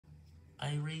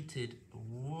I rated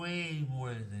way more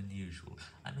than usual.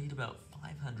 I made about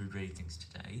 500 ratings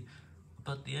today,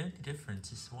 but the only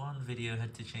difference is one video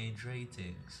had to change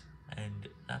ratings, and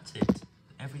that's it.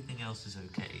 Everything else is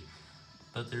okay,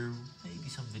 but there may be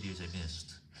some videos I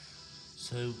missed.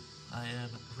 So I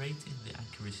am rating the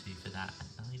accuracy for that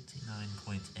at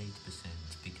 99.8%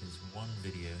 because one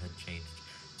video had changed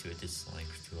to a dislike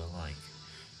to a like.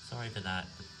 Sorry for that,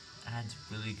 but ads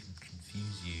really can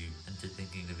confuse you into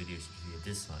thinking the video should be a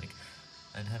dislike,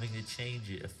 and having to change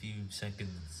it a few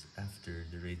seconds after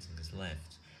the rating is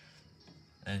left.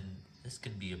 And this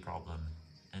can be a problem,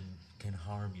 and can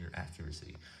harm your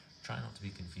accuracy. Try not to be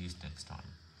confused next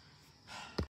time.